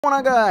What's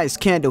going on, guys?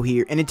 Kando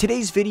here, and in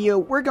today's video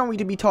we're going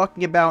to be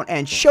talking about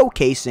and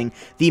showcasing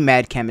the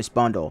Mad Chemist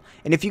bundle.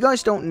 And if you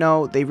guys don't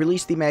know, they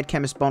released the Mad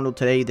Chemist bundle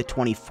today, the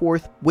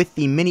 24th, with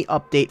the mini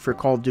update for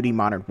Call of Duty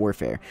Modern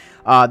Warfare.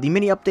 The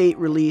mini update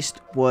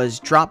released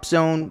was Drop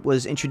Zone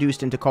was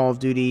introduced into Call of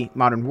Duty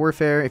Modern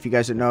Warfare. If you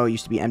guys don't know, it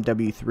used to be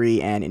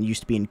MW3 and it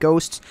used to be in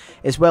Ghosts,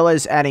 as well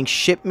as adding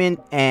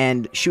Shipment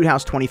and Shoot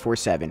House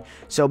 24/7.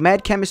 So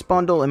Mad Chemist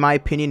bundle, in my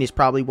opinion, is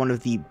probably one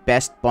of the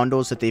best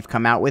bundles that they've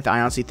come out with.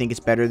 I honestly think it's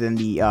better than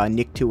the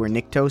Nick2 or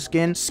Nikto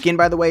skin. Skin,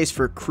 by the way, is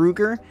for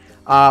Kruger.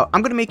 I'm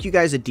going to make you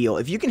guys a deal.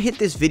 If you can hit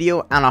this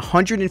video on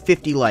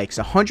 150 likes,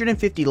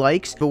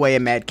 give away a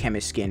Mad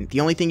Chemist skin.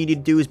 The only thing you need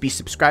to do is be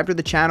subscribed to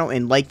the channel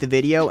and like the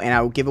video, and I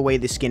will give away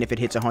the skin if it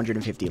hits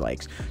 150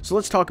 likes. So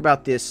let's talk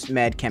about this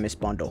Mad Chemist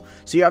bundle.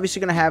 So you're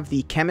obviously going to have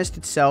the Chemist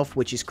itself,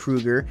 which is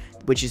Kruger,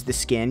 which is the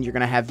skin. You're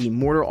going to have the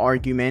Mortal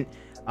Argument,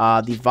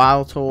 the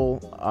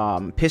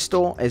volatile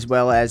pistol, as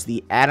well as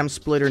the atom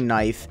splitter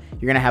knife.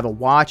 You're going to have a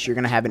watch, you're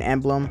going to have an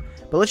emblem.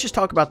 But let's just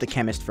talk about the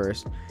Chemist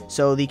first.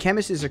 So the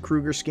Chemist is a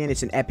Kruger skin.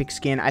 It's an epic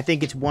skin. I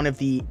think it's one of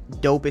the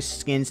dopest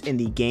skins in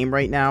the game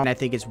right now, and I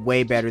think it's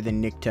way better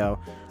than Nikto.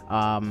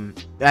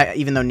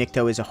 Even though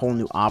Nikto is a whole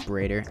new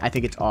operator, I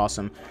think it's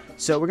awesome.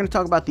 So we're going to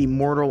talk about the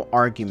Mortal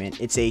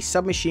Argument. It's a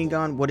submachine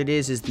gun. What it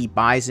is the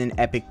Bison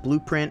Epic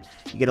Blueprint.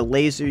 You get a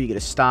laser, you get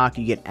a stock,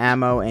 you get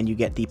ammo, and you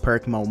get the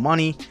perk Mo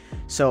Money.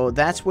 So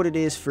that's what it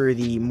is for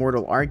the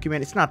Mortal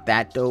Argument. It's not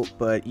that dope,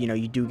 but you know,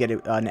 you do get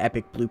an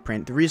epic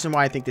blueprint. The reason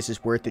why I think this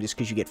is worth it is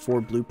because you get 4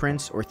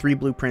 blueprints or 3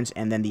 blueprints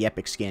and then the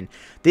epic skin.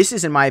 This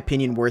is, in my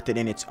opinion, worth it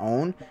in its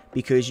own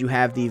because you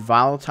have the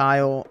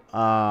volatile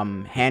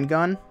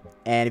handgun.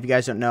 And if you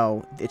guys don't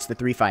know, it's the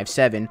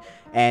 357,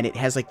 and it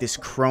has like this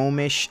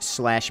chromish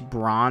 /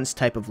 bronze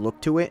type of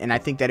look to it, and I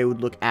think that it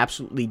would look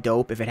absolutely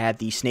dope if it had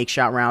the snake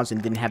shot rounds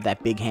and didn't have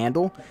that big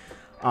handle.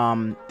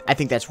 I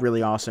think that's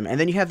really awesome. And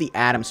then you have the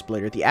Atom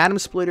Splitter. The Atom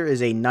Splitter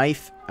is a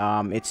knife.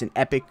 It's an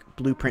epic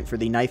blueprint for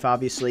the knife,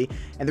 obviously.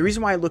 And the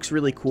reason why it looks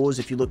really cool is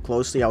if you look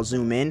closely, I'll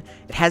zoom in.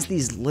 It has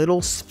these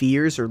little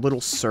spheres or little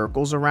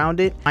circles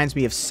around it. Reminds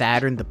me of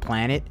Saturn, the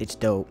planet. It's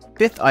dope.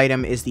 Fifth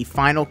item is the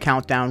Final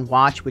Countdown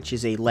watch, which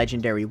is a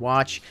legendary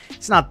watch.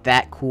 It's not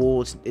that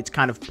cool. It's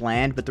kind of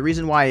bland. But the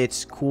reason why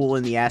it's cool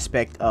in the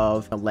aspect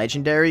of a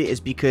legendary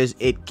is because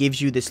it gives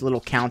you this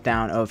little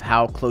countdown of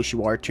how close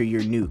you are to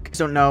your nuke. If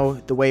you don't know,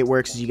 the way it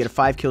works is you get a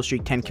 5 kill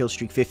streak, 10 kill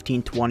streak,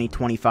 15, 20,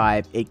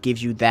 25. It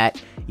gives you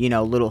that, you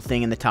know, little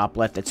thing in the top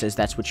left that says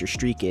that's what your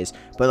streak is.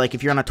 But like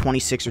if you're on a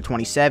 26 or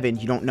 27,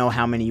 you don't know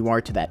how many you are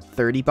to that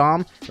 30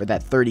 bomb or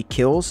that 30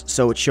 kills.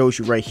 So it shows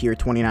you right here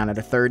 29 out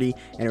of 30,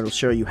 and it'll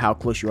show you how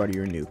close you are to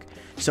your nuke.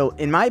 So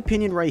in my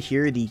opinion right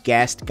here, the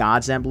Gassed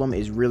Gods emblem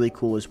is really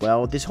cool as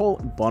well. This whole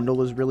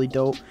bundle is really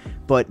dope,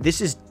 but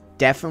this is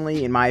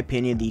definitely, in my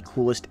opinion, the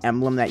coolest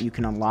emblem that you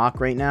can unlock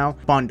right now.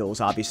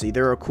 Bundles, obviously,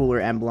 there are cooler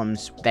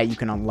emblems that you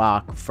can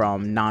unlock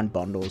from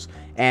non-bundles,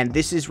 and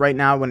this is right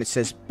now when it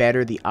says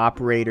better the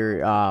operator,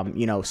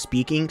 you know,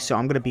 speaking. So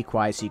I'm gonna be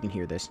quiet so you can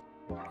hear this.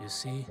 You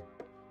see,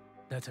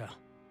 better.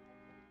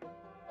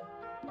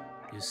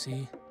 You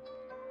see,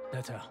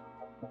 better.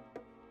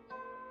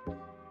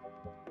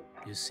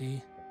 You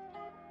see,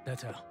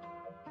 better.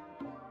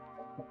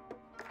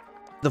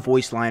 The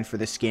voice line for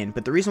the skin,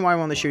 but the reason why I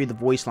want to show you the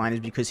voice line is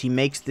because he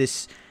makes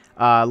this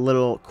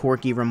little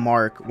quirky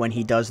remark when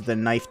he does the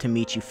knife to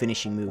meet you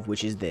finishing move,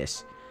 which is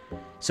this.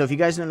 So if you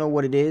guys don't know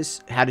what it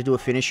is, how to do a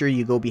finisher,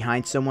 you go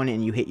behind someone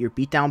and you hit your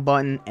beatdown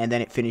button, and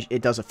then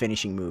it does a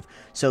finishing move.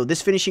 So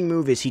this finishing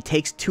move is he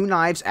takes 2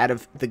 knives out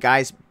of the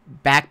guy's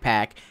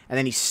backpack and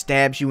then he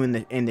stabs you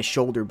in the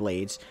shoulder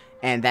blades.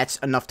 And that's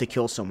enough to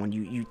kill someone.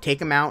 You take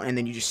them out, and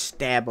then you just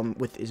stab them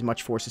with as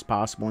much force as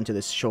possible into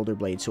this shoulder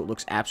blade. So it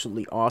looks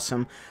absolutely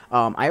awesome.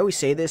 I always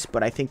say this,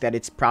 but I think that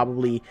it's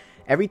probably,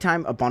 every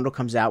time a bundle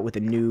comes out with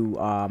a new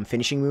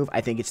finishing move,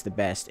 I think it's the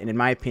best. And in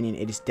my opinion,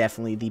 it is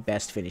definitely the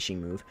best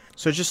finishing move.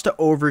 So just to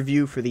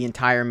overview for the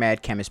entire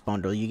Mad Chemist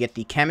bundle, you get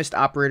the Chemist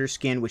Operator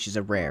skin, which is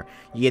a rare.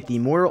 You get the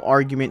Mortal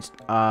Argument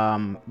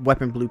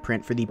weapon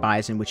blueprint for the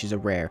Bison, which is a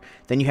rare.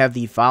 Then you have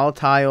the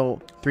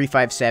Volatile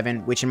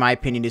 357, which in my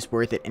opinion is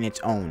worth it in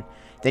its own.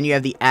 Then you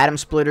have the Atom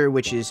Splitter,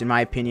 which is, in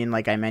my opinion,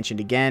 like I mentioned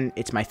again,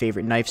 it's my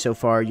favorite knife so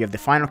far. You have the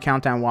Final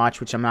Countdown watch,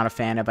 which I'm not a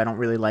fan of. I don't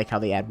really like how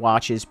they add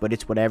watches, but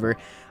it's whatever.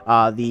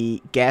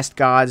 The Gassed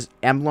Gods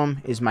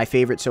emblem is my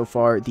favorite so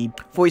far. The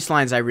voice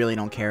lines I really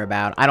don't care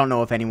about. I don't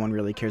know if anyone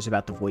really cares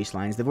about the voice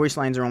lines. The voice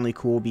lines are only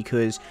cool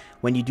because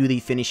when you do the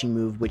finishing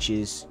move, which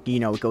is, you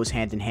know, it goes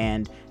hand in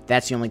hand,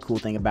 that's the only cool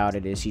thing about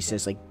it, is he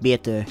says like,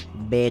 beta,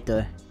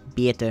 beta,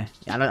 beta.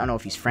 I don't know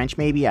if he's French,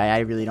 maybe. I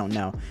really don't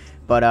know.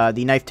 But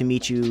the knife to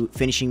meet you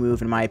finishing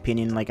move, in my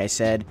opinion, like I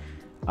said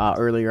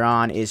earlier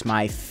on, is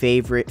my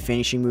favorite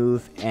finishing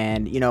move.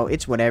 And, you know,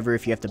 it's whatever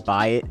if you have to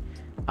buy it.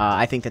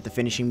 I think that the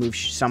finishing moves,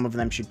 some of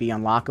them should be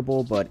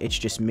unlockable, but it's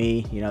just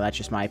me. You know, that's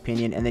just my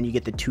opinion. And then you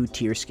get the 2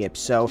 tier skips.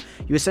 So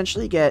you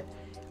essentially get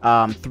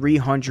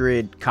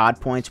 300 COD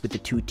points with the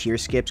 2 tier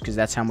skips, because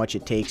that's how much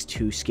it takes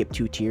to skip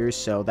 2 tiers,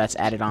 so that's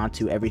added on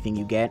to everything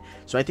you get.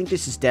 So I think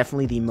this is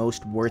definitely the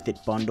most worth it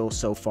bundle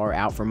so far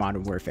out for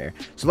Modern Warfare.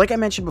 So like I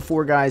mentioned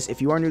before, guys,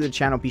 if you are new to the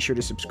channel, be sure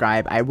to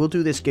subscribe. I will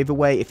do this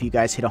giveaway if you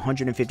guys hit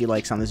 150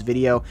 likes on this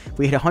video. If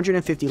we hit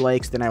 150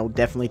 likes, then I will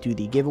definitely do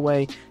the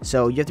giveaway.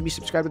 So you have to be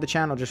subscribed to the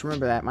channel. Just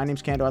remember that. My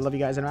name's Kando. I love you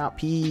guys, and I'm out.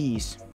 Peace.